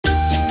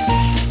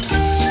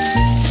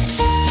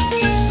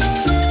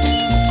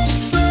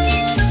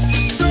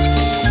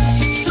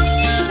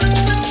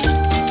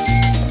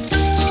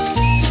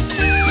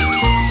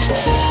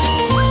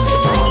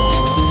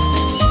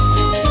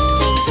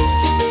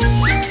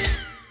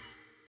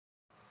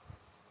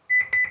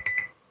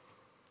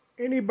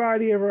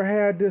Anybody ever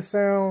had this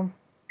sound?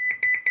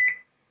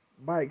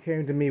 Bike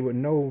came to me with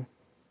no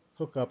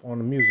hookup on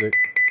the music,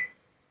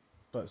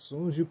 but as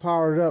soon as you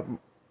power it up,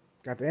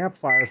 got the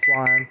amplifiers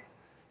flying,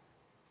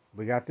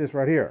 we got this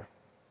right here.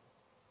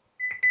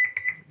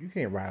 You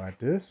can't ride like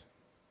this,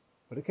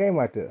 but it came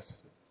like this.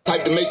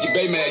 Type to make your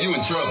bay mad, you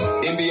in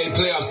trouble. NBA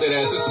playoffs, that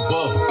ass, it's a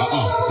bubble. No,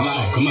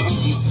 come on.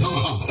 Throw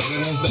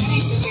that ass back.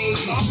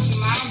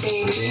 My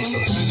baby.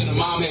 Turns into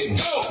mom, hey,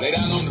 go. Lay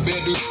down on the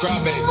bed, do the cry,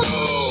 baby.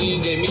 She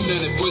ain't gave me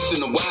nothing pushed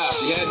in a while.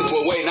 She had to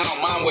boy waiting, I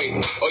don't mind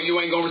waiting. Oh,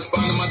 you ain't gonna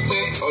respond to my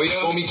text? Oh,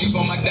 yeah? Want me keep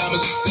on my diamonds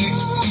with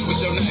sex?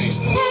 What's your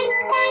name?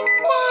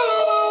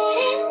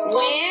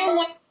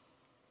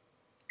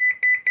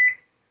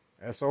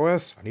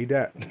 SOS, I need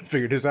that.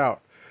 Figure this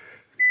out.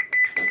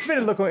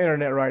 Finna look on the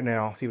internet right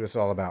now, see what it's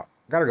all about.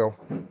 Gotta go.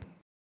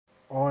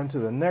 On to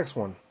the next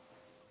one.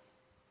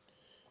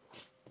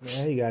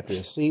 Man, he got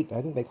this seat.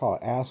 I think they call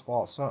it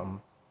asphalt something.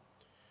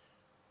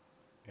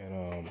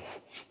 And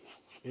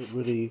it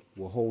really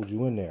will hold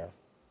you in there.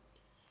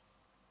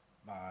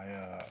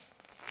 By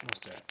what's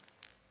that?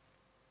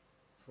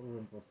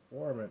 Proven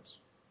Performance.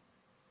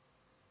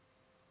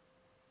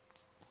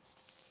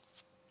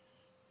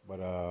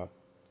 But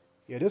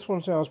yeah, this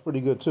one sounds pretty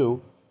good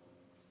too.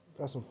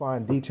 Got some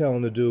fine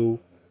detailing to do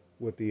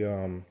with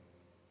the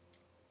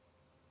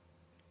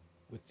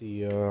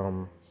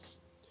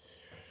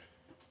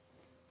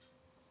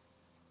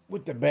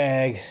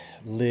bag,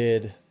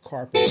 lid,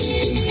 carpet.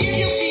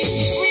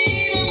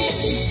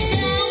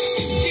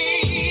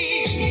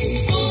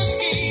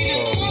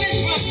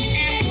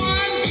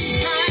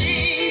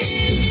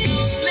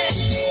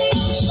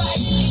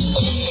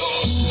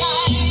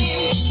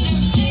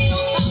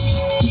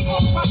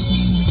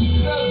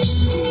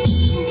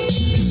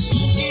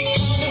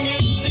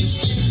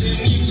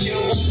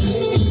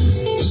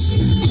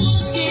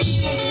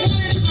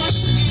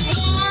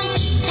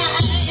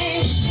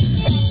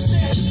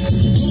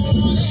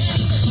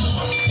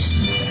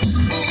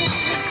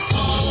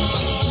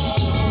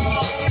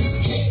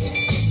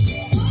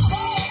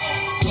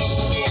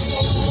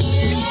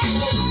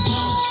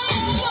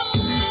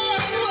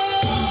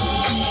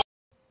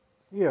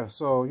 Yeah,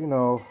 so you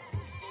know,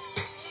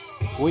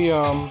 we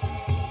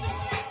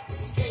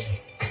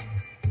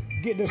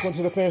get this one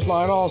to the finish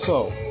line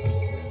also.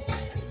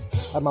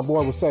 As my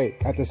boy would say,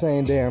 at the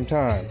same damn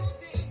time.